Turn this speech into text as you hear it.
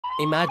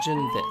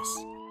Imagine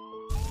this.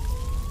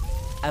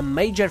 A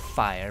major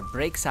fire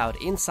breaks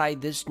out inside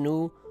this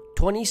new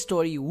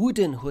 20-story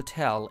wooden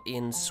hotel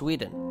in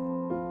Sweden.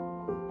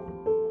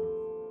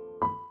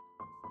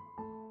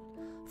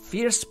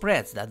 Fear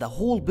spreads that the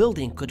whole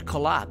building could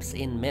collapse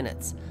in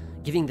minutes,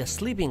 giving the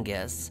sleeping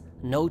guests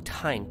no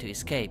time to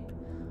escape.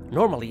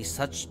 Normally,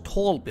 such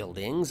tall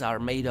buildings are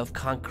made of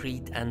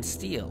concrete and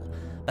steel,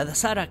 but the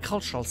Sara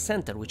Cultural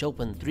Center, which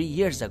opened 3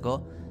 years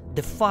ago,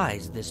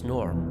 defies this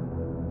norm.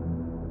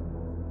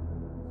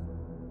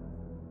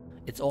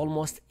 It's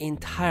almost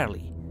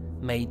entirely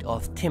made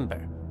of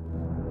timber.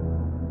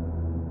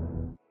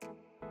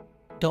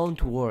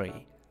 Don't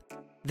worry,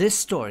 this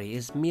story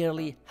is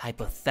merely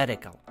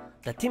hypothetical.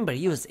 The timber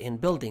used in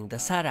building the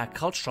Sara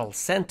Cultural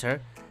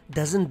Center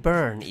doesn't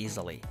burn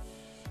easily.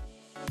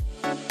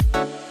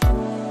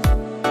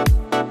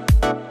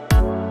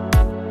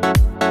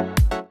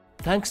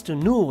 Thanks to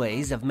new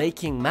ways of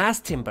making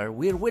mass timber,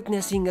 we're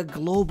witnessing a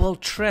global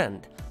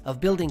trend of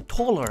building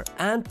taller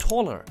and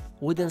taller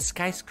wooden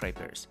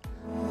skyscrapers.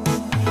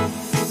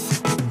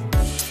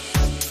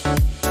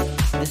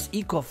 This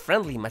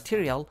eco-friendly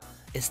material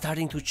is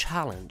starting to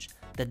challenge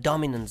the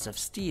dominance of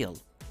steel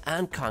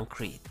and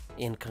concrete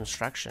in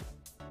construction.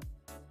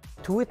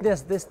 To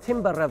witness this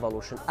timber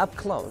revolution up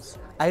close,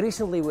 I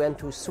recently went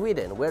to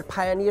Sweden, where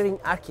pioneering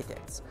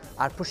architects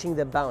are pushing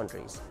the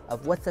boundaries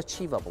of what's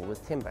achievable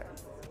with timber.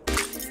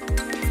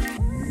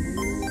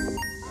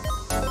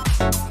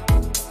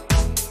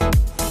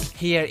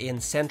 Here in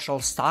central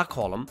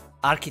Stockholm,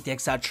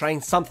 architects are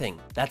trying something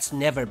that's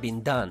never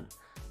been done,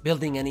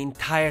 building an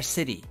entire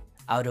city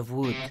out of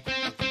wood.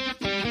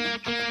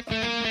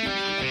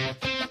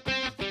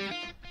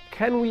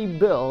 Can we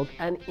build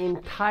an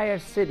entire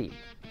city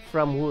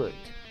from wood?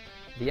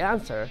 The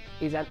answer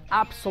is an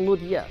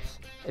absolute yes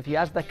if you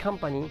ask the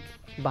company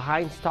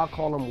behind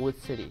Stockholm Wood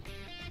City.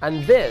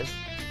 And this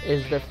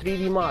is the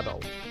 3D model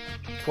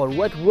for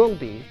what will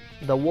be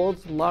the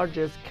world's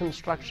largest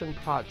construction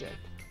project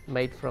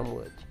made from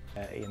wood.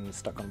 In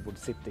Stockholm Wood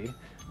City,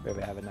 where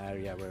we have an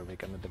area where we're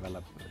going to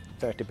develop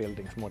 30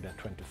 buildings, more than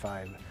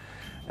 25,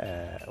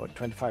 or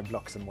 25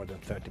 blocks and more than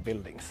 30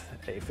 buildings.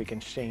 If we can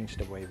change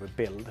the way we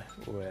build,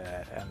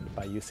 and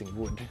by using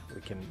wood,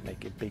 we can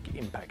make a big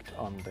impact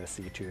on the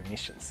CO2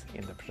 emissions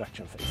in the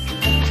production phase.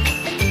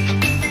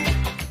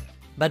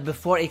 But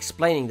before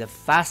explaining the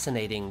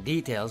fascinating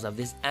details of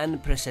this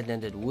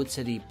unprecedented Wood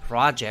City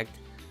project,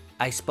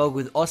 I spoke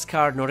with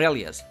Oskar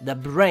Norelius, the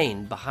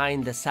brain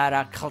behind the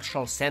Sara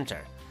Cultural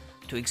Center,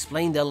 to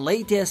explain the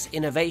latest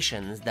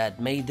innovations that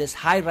made this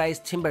high-rise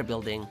timber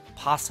building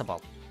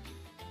possible.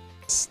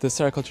 The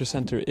Sara Cultural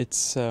Center,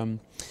 it's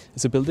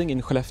a building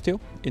in Skellefteå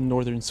in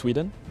northern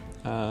Sweden.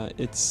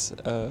 It's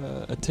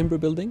a timber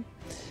building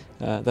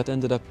that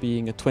ended up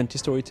being a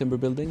 20-story timber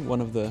building,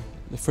 one of the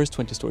first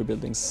 20-story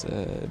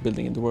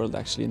building in the world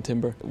actually in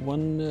timber.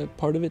 One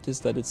part of it is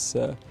that it's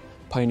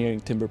pioneering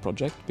timber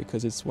project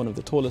because it's one of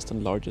the tallest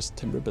and largest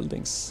timber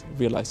buildings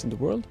realized in the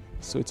world.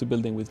 So it's a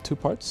building with two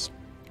parts.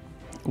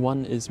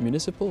 One is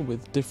municipal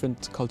with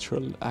different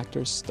cultural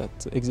actors that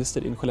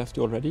existed in Skellefteå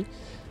already.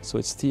 So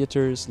it's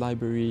theaters,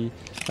 library,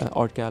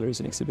 art galleries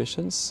and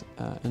exhibitions.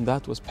 And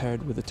that was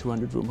paired with a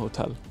 200-room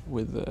hotel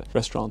with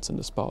restaurants and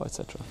a spa,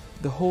 etc.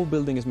 The whole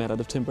building is made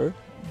out of timber.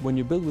 When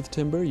you build with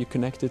timber, you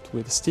connect it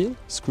with steel,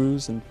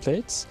 screws and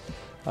plates.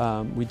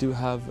 We do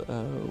have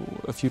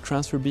a few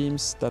transfer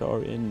beams that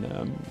are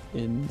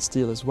in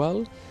steel as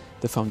well.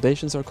 The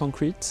foundations are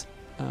concrete,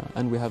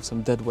 and we have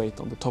some dead weight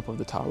on the top of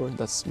the tower.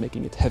 That's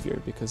making it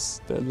heavier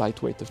because the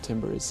light weight of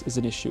timber is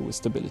an issue with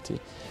stability.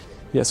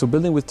 Yeah, so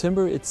building with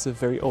timber, it's a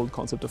very old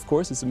concept, of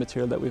course. It's a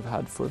material that we've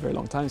had for a very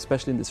long time,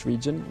 especially in this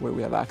region where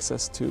we have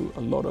access to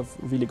a lot of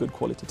really good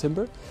quality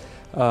timber.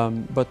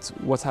 But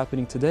what's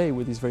happening today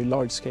with these very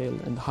large scale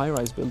and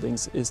high-rise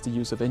buildings is the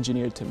use of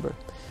engineered timber.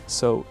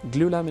 So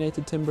glue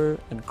laminated timber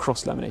and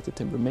cross laminated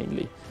timber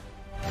mainly.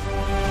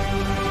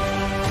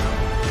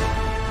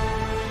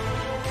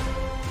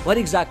 What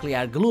exactly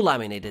are glue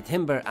laminated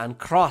timber and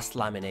cross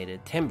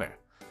laminated timber?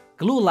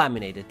 Glue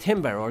laminated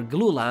timber, or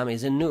glue-lam,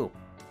 isn't new.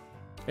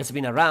 It's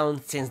been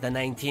around since the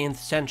 19th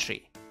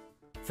century.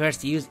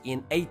 First used in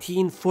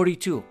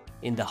 1842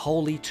 in the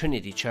Holy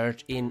Trinity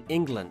Church in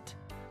England.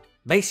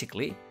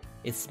 Basically,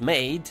 it's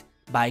made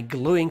by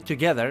gluing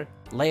together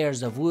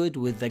layers of wood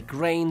with the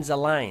grains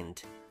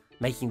aligned,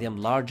 making them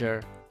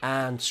larger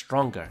and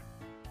stronger.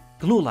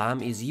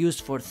 Glue-lam is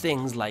used for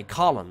things like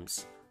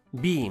columns,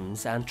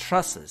 beams, and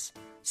trusses,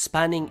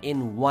 spanning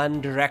in one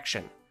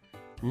direction.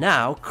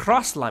 Now,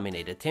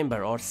 cross-laminated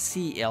timber, or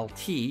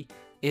CLT,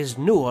 is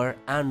newer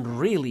and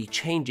really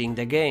changing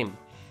the game.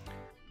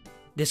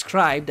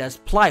 Described as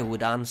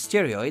plywood on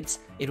steroids,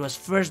 it was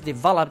first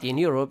developed in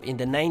Europe in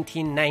the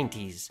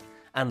 1990s,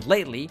 and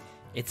lately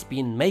it's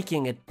been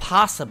making it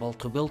possible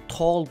to build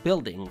tall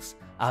buildings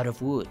out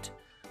of wood.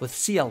 With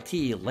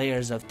CLT,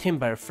 layers of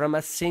timber from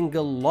a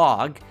single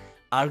log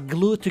are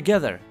glued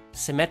together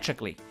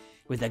symmetrically,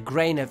 with the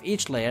grain of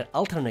each layer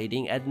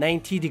alternating at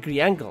 90-degree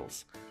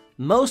angles.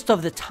 Most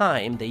of the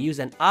time they use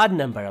an odd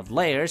number of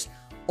layers,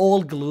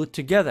 all glued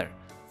together,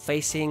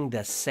 facing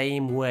the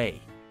same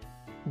way.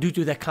 Due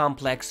to the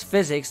complex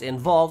physics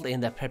involved in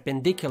the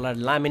perpendicular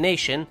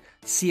lamination,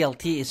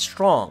 CLT is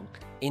strong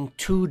in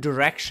two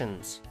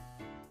directions.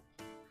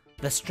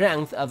 The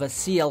strength of a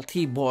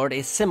CLT board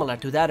is similar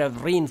to that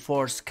of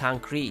reinforced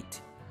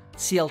concrete.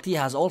 CLT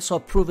has also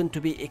proven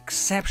to be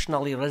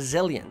exceptionally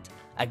resilient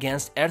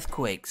against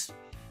earthquakes,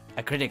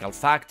 a critical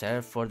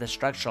factor for the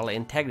structural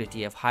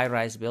integrity of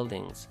high-rise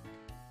buildings.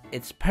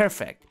 It's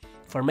perfect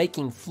for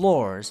making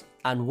floors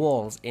and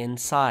walls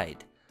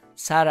inside.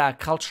 Sara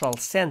Cultural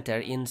Center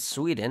in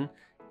Sweden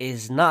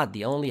is not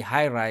the only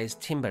high-rise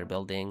timber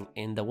building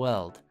in the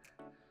world.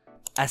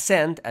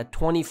 Ascent, a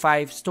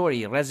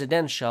 25-story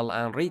residential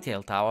and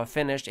retail tower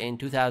finished in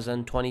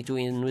 2022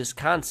 in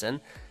Wisconsin,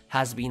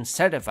 has been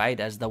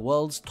certified as the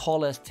world's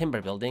tallest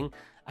timber building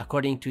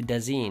according to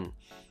Dazin.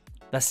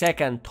 The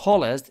second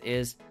tallest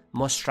is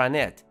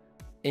Mostranet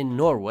in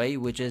Norway,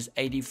 which is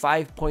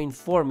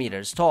 85.4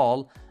 meters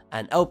tall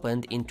and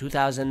opened in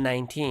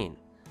 2019.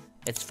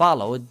 It's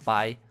followed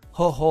by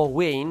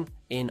Hohowien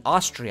in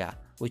Austria,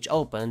 which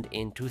opened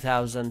in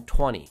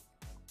 2020.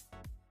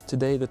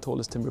 Today the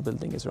tallest timber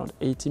building is around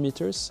 80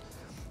 meters.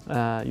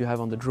 You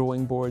have on the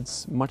drawing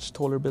boards much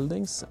taller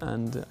buildings,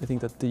 and I think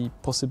that the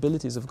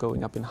possibilities of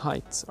going up in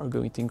height are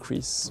going to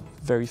increase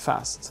very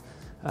fast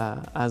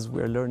as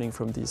we're learning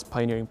from these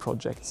pioneering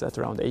projects at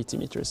around 80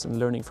 meters, and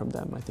learning from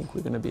them I think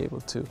we're going to be able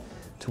to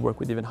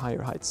work with even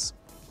higher heights.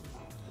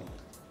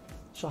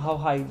 So how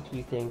high do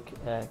you think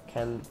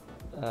can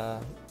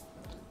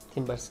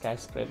timber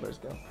skyscrapers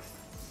go?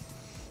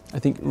 I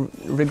think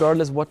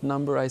regardless what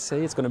number I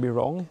say, it's going to be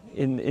wrong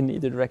in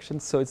either direction,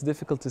 so it's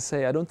difficult to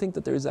say. I don't think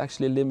that there is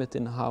actually a limit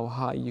in how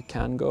high you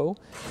can go.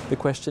 The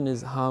question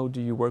is, how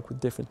do you work with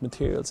different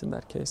materials in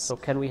that case? So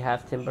can we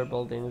have timber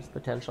buildings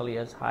potentially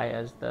as high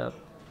as the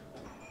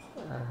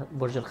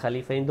Burj Al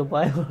Khalifa in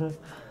Dubai?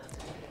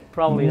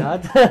 Probably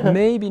not.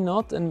 Maybe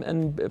not,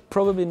 and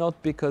probably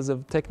not because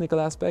of technical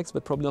aspects,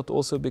 but probably not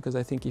also because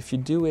I think if you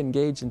do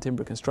engage in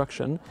timber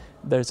construction,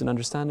 there's an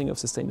understanding of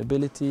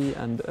sustainability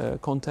and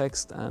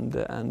context, and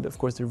of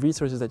course the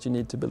resources that you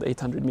need to build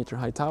 800-meter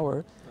high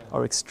tower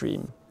are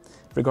extreme,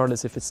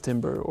 regardless if it's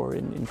timber or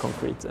in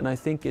concrete. And I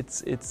think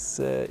it's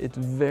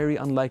very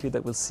unlikely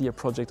that we'll see a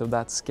project of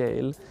that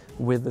scale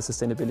with the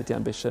sustainability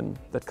ambition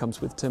that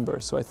comes with timber.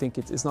 So I think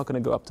it's not going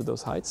to go up to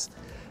those heights.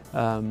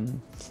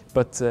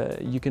 But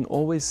you can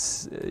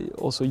always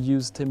also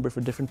use timber for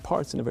different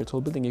parts in a very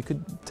tall building. You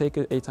could take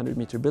an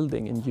 800-meter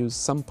building and use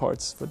some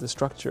parts for the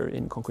structure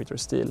in concrete or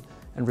steel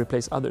and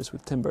replace others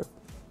with timber.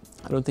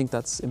 I don't think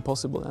that's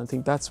impossible, and I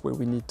think that's where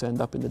we need to end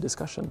up in the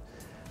discussion.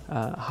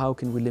 How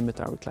can we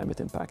limit our climate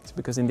impact?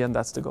 Because in the end,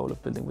 that's the goal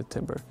of building with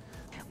timber.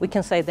 We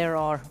can say there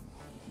are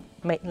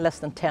less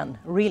than 10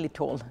 really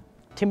tall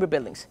timber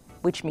buildings,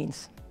 which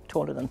means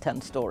taller than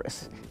 10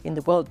 stories in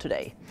the world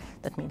today.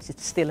 That means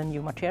it's still a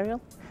new material.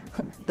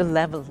 The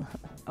level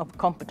of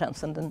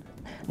competence and the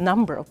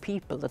number of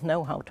people that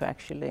know how to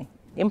actually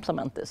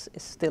implement this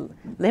is still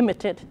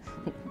limited.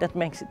 That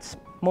makes it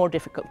more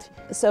difficult.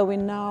 So we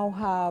now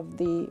have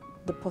the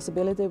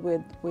possibility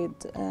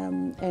with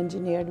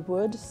engineered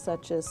wood,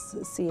 such as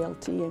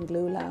CLT and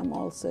glulam,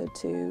 also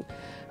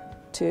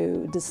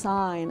to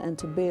design and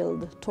to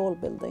build tall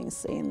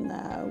buildings in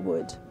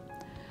wood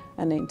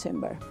and in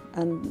timber.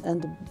 And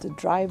the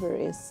driver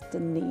is the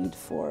need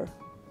for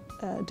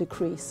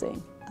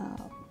decreasing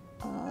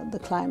the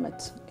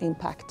climate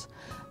impact.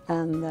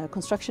 And the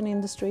construction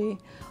industry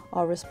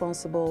are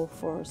responsible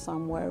for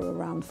somewhere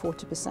around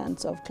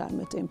 40% of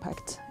climate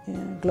impact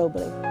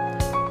globally.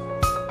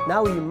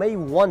 Now you may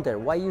wonder,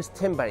 why use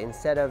timber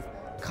instead of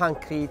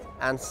concrete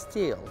and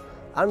steel?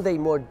 Aren't they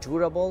more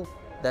durable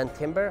than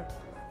timber?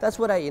 That's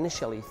what I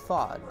initially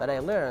thought, but I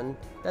learned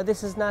that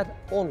this is not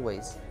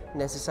always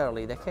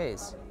necessarily the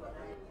case.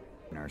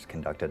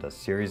 Conducted a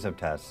series of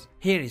tests.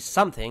 Here is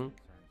something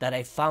that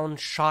I found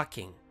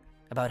shocking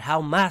about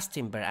how mass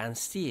timber and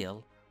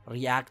steel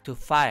react to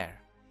fire.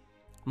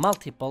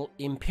 Multiple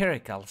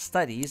empirical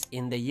studies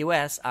in the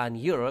US and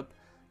Europe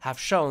have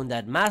shown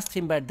that mass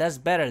timber does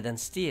better than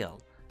steel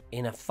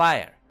in a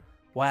fire.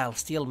 While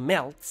steel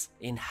melts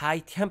in high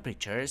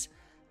temperatures,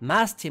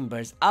 mass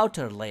timber's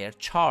outer layer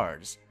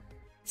chars,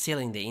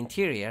 sealing the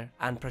interior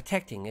and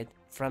protecting it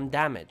from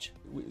damage.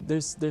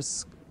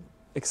 There's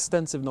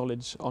extensive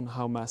knowledge on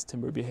how mass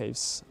timber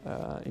behaves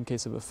in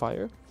case of a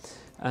fire,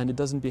 and it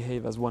doesn't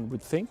behave as one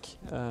would think,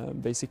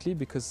 basically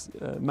because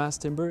mass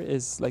timber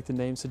is, like the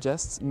name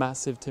suggests,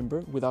 massive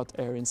timber without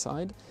air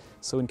inside.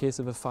 So in case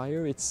of a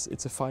fire,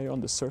 it's a fire on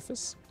the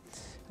surface.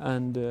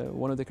 And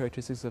one of the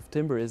characteristics of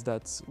timber is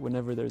that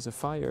whenever there's a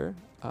fire,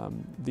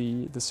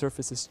 the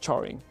surface is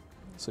charring.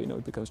 So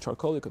it becomes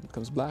charcoal, it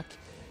becomes black,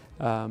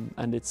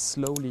 and it's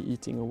slowly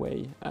eating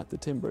away at the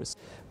timbers.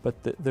 But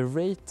the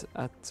rate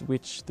at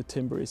which the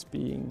timber is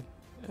being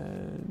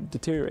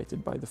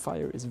deteriorated by the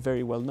fire is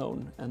very well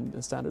known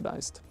and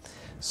standardized.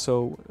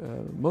 So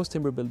most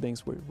timber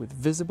buildings were with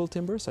visible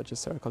timber, such as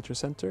Sara Cultural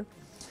Center,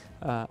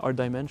 are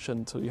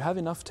dimensioned so you have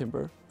enough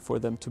timber for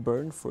them to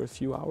burn for a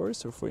few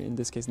hours, or for, in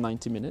this case,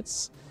 90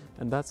 minutes.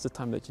 And that's the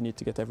time that you need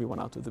to get everyone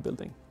out of the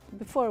building.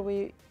 Before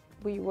we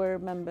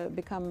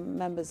become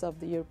members of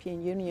the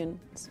European Union,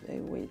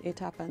 it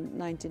happened in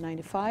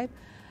 1995,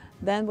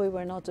 then we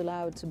were not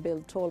allowed to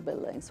build tall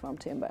buildings from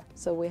timber.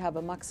 So we have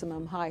a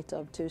maximum height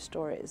of 2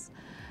 stories.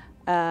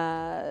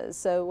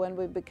 So when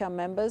we become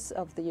members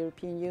of the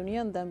European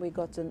Union, then we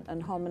got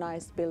an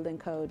harmonized building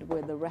code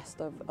with the rest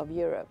of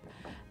Europe.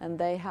 And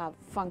they have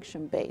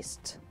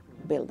function-based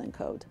building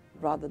code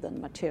rather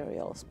than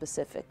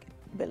material-specific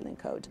building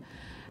code.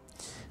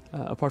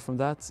 Apart from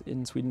that,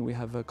 in Sweden we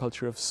have a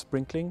culture of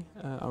sprinkling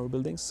our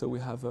buildings. So we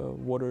have a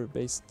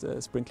water-based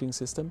sprinkler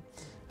system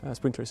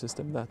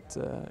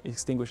that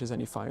extinguishes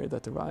any fire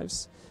that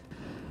arrives.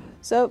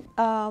 So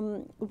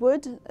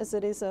wood, as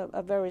it is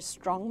a very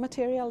strong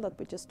material that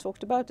we just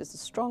talked about, it's a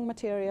strong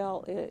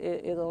material.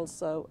 It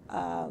also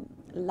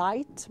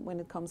light when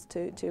it comes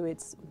to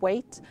its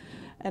weight,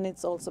 and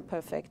it's also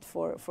perfect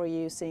for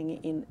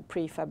using in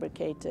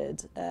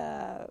prefabricated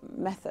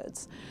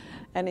methods.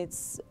 And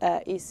it's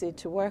easy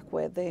to work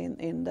with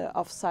in the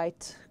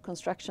off-site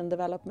construction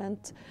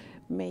development,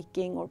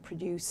 making or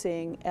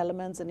producing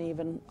elements and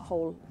even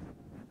whole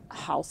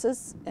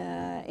houses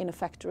in a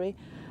factory.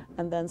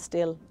 And then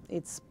still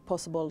it's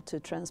possible to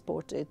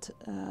transport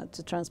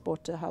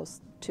the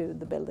house to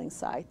the building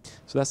site.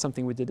 So that's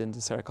something we did in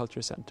the Sara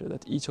Culture Center,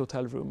 that each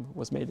hotel room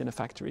was made in a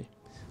factory.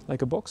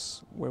 Like a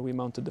box where we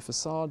mounted the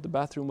facade, the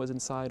bathroom was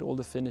inside, all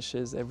the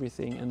finishes,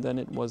 everything, and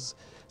then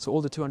so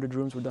all the 200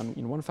 rooms were done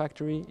in one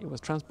factory. It was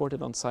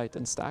transported on site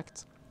and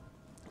stacked,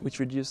 which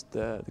reduced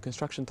the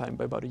construction time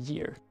by about a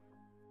year.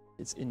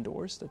 It's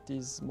indoors that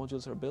these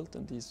modules are built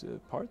and these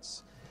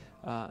parts.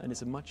 And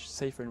it's a much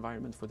safer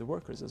environment for the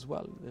workers as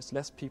well. There's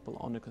less people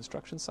on the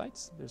construction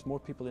sites. There's more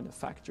people in a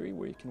factory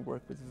where you can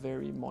work with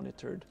very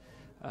monitored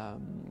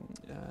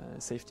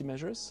safety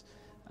measures,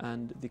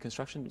 and the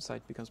construction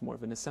site becomes more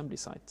of an assembly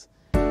site.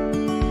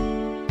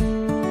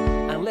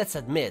 And let's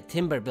admit,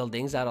 timber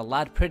buildings are a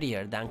lot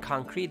prettier than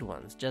concrete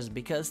ones, just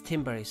because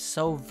timber is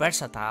so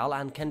versatile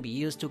and can be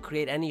used to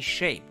create any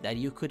shape that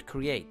you could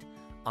create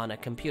on a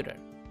computer.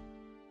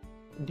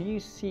 Do you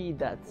see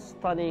that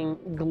stunning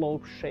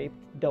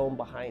globe-shaped dome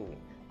behind me?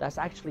 That's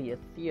actually a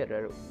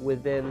theater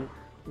within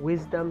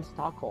Wisdom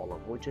Stockholm,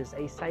 which is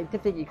a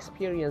scientific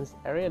experience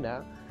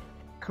arena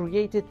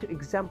created to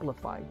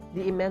exemplify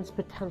the immense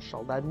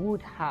potential that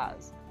wood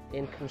has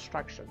in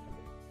construction.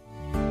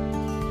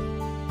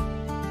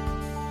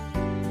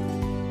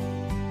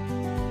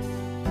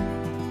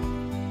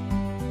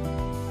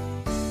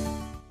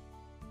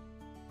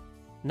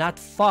 Not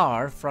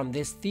far from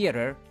this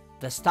theater,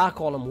 the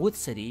Stockholm Wood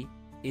City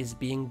is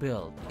being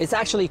built. It's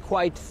actually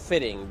quite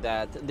fitting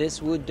that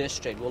this wood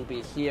district will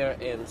be here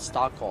in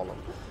Stockholm,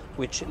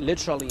 which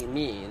literally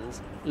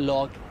means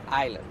Log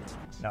Island.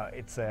 No,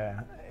 it's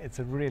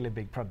a really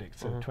big project,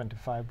 so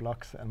 25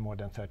 blocks and more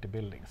than 30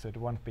 buildings. So it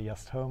won't be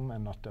just home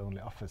and not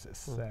only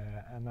offices.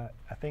 And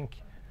I think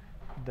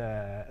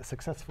the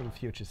successful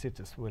future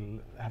cities will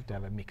have to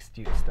have a mixed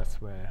use.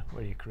 That's where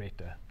you create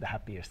the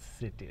happiest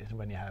city,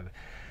 when you have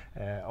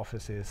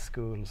offices,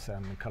 schools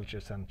and culture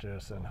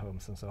centers and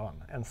homes and so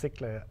on. And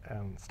Sickle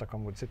and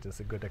Stockholm Wood City is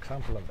a good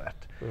example of that.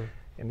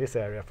 In this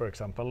area, for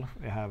example,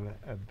 we have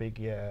a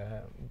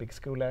big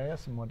school area,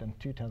 so more than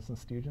 2,000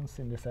 students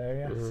in this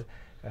area.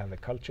 We have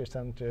culture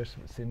centers,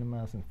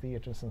 cinemas and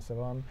theaters and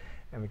so on.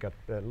 And we got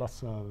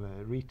lots of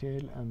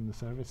retail and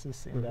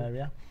services in the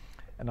area.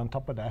 And on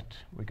top of that,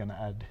 we're going to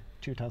add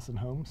 2,000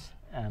 homes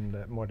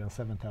and more than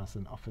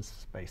 7,000 office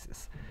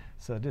spaces.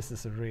 So this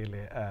is a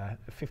really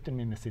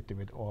 15-minute city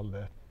with all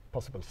the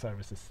possible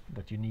services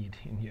that you need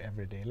in your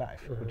everyday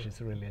life, which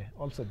is really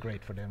also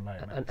great for the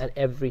environment. And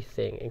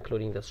everything,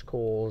 including the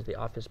schools, the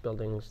office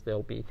buildings,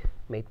 they'll be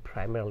made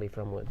primarily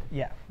from wood.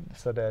 Yeah,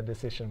 so the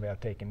decision we have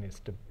taken is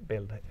to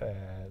build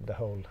the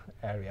whole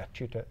area,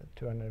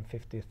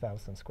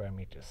 250,000 square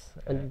meters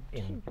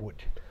in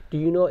wood. Do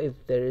you know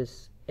if there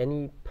is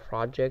any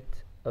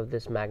project of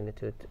this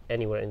magnitude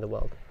anywhere in the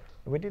world?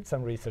 We did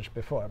some research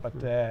before, but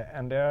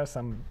and there are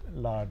some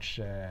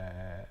large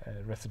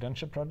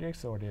residential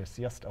projects, or there's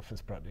just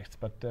office projects.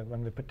 But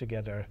when we put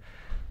together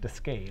the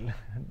scale,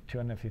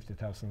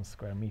 250,000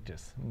 square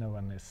meters, no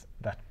one is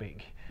that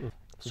big.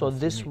 So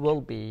this will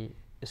be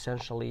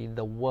essentially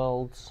the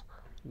world's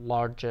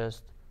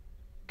largest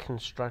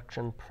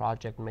construction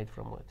project made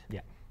from wood.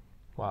 Yeah.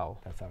 Wow.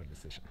 That's our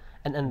decision.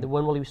 And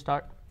when will you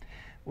start?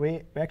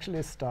 We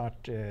actually start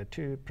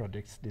 2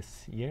 projects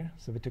this year.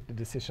 So we took the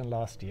decision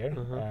last year,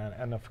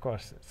 and of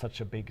course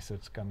such a big, so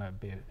it's gonna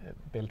be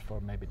built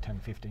for maybe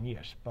 10-15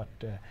 years. But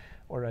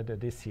already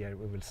this year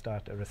we will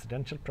start a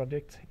residential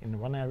project in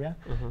one area.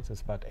 So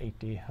it's about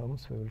 80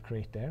 homes we will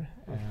create there,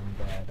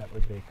 and that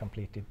will be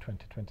completed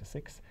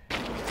 2026.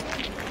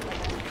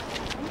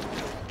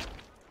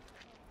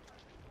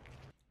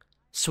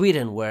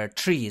 Sweden, where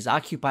trees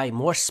occupy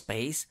more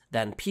space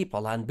than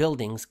people and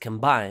buildings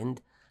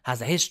combined, has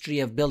a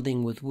history of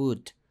building with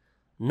wood.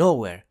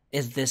 Nowhere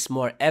is this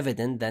more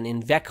evident than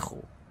in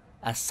Växjö,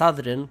 a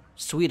southern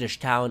Swedish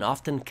town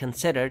often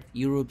considered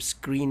Europe's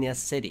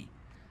greenest city.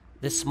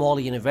 This small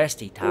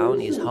university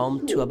town is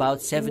home to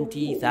about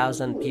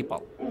 70,000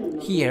 people.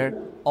 Here,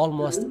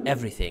 almost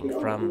everything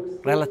from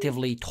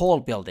relatively tall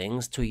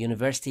buildings to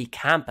university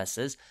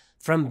campuses,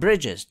 from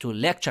bridges to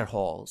lecture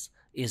halls,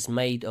 is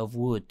made of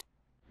wood.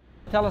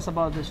 Tell us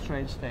about this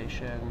train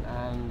station,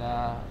 and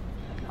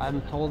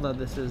I'm told that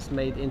this is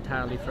made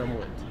entirely from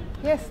wood.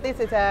 Yes, this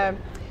is a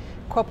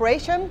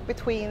cooperation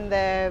between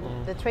the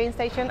train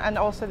station and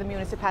also the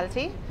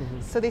municipality.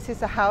 So this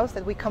is a house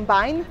that we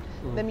combine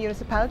the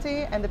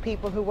municipality and the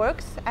people who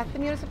works at the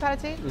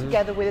municipality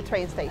together with the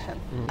train station.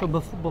 So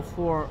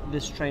before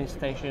this train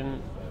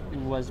station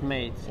was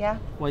made,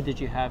 what did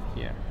you have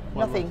here?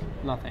 Nothing.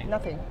 Nothing.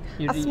 Nothing.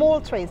 A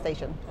small train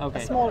station, a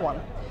small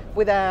one,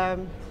 with a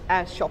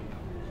shop.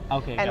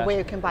 Okay, and where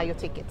you can buy your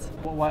tickets.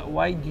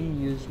 Why do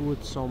you use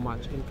wood so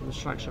much in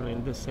construction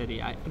in this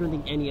city? I don't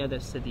think any other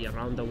city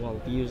around the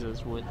world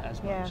uses wood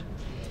as much.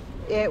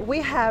 We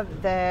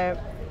have the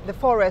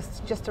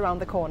forest just around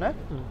the corner.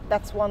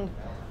 That's one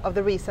of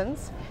the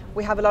reasons.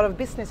 We have a lot of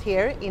business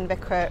here in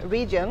Växjö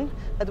region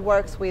that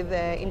works with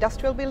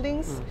industrial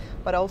buildings,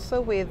 but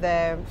also with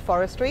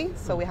forestry.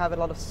 So we have a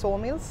lot of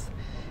sawmills.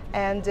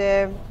 And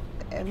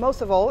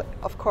most of all,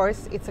 of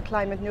course, it's a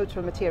climate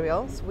neutral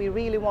material. So we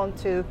really want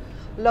to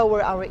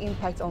lower our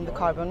impact on the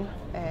carbon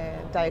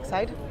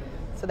dioxide.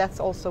 So that's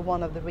also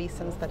one of the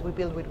reasons that we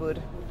build with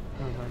wood.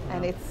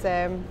 And it's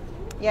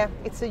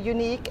it's a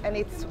unique,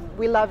 and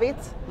we love it.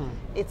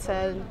 It's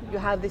you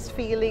have this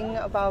feeling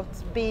about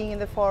being in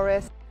the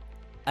forest.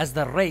 As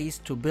the race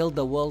to build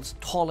the world's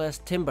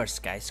tallest timber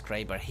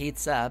skyscraper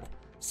heats up,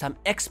 some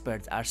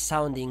experts are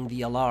sounding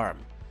the alarm,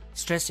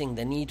 stressing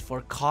the need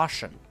for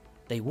caution.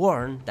 They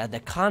warn that the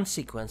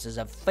consequences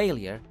of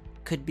failure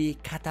could be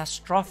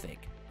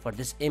catastrophic for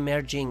this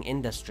emerging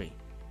industry.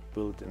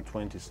 Built in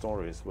 20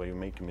 stories, where you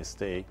make a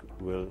mistake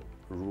will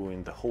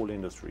ruin the whole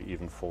industry,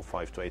 even for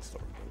 5 to 8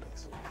 story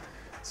buildings.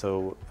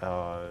 So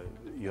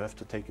you have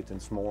to take it in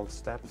small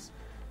steps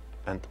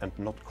and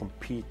not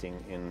competing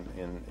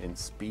in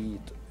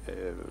speed,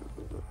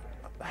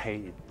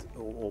 height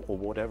or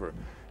whatever,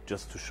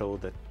 just to show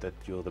that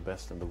you're the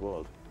best in the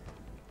world.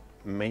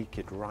 Make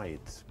it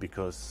right,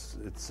 because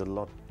it's a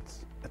lot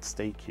at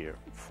stake here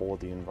for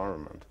the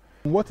environment.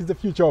 What is the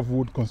future of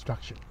wood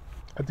construction?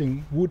 I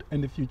think wood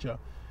and the future.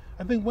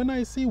 I think when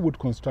I see wood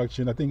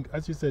construction, I think,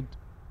 as you said,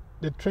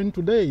 the trend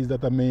today is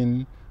that,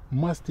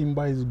 mass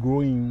timber is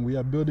growing. We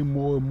are building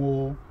more and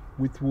more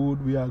with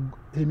wood. We are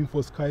aiming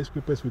for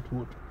skyscrapers with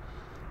wood.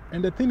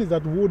 And the thing is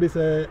that wood is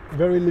a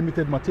very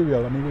limited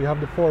material. We have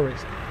the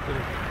forest.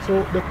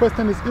 So the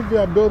question is, if we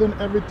are building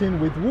everything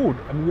with wood,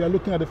 and we are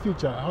looking at the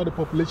future, how the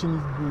population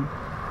is good,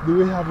 do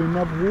we have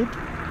enough wood?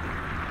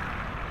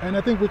 And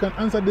I think we can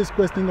answer this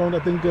question on,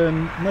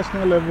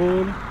 national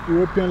level,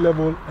 European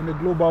level, and the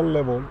global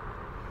level.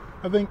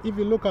 I think if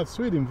you look at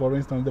Sweden, for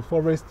instance, the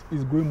forest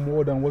is growing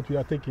more than what we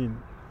are taking.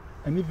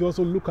 And if you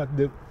also look at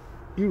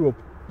Europe,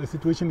 the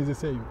situation is the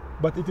same.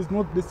 But it is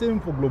not the same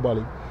for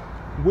globally,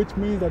 which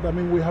means that,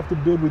 we have to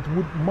build with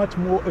wood much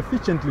more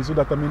efficiently, so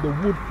that, the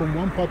wood from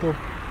one part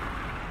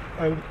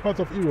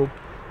of Europe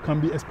can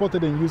be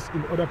exported and used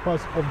in other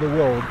parts of the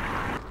world.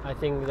 I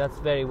think that's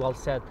very well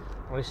said.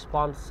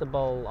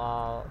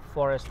 Responsible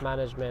forest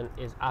management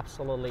is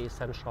absolutely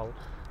essential,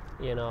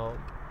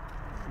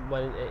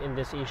 when in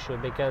this issue,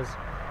 because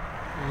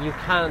you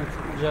can't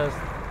just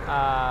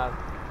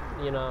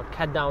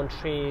cut down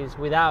trees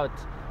without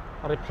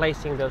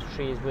replacing those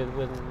trees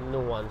with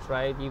new ones,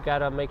 right? You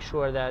gotta make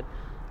sure that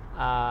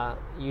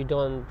you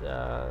don't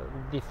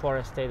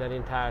deforestate an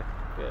entire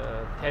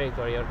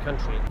territory or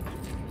country.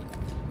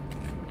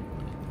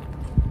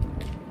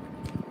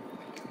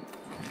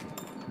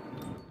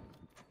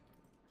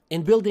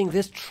 In building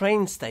this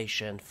train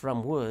station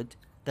from wood,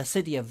 the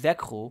city of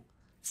Växjö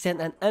sent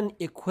an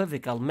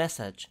unequivocal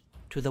message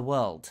to the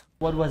world.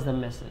 What was the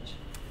message?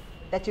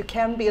 That you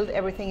can build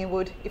everything in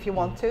wood if you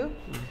want to.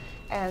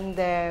 And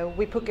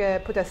we put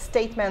a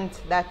statement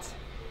that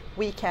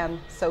we can,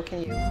 so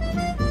can you.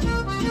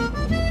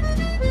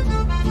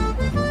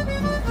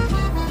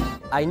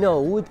 I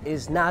know wood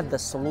is not the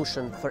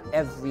solution for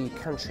every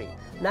country.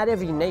 Not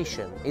every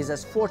nation is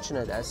as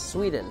fortunate as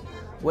Sweden,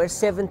 where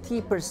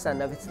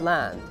 70% of its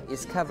land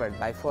is covered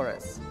by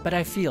forests. But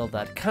I feel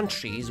that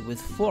countries with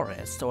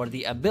forests, or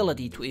the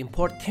ability to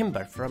import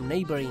timber from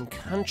neighboring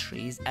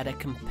countries at a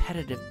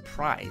competitive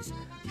price,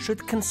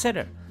 should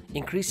consider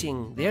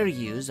increasing their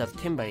use of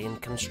timber in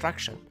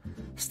construction.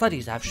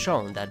 Studies have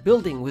shown that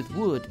building with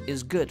wood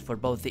is good for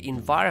both the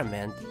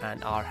environment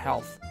and our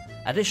health.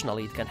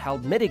 Additionally, it can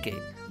help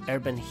mitigate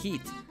urban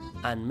heat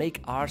and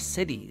make our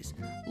cities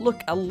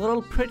look a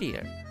little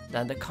prettier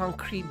than the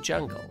concrete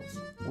jungles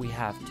we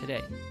have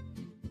today.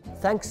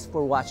 Thanks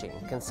for watching.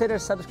 Consider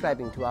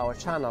subscribing to our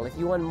channel if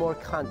you want more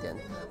content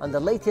on the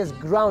latest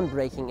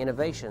groundbreaking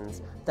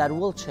innovations that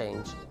will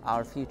change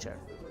our future.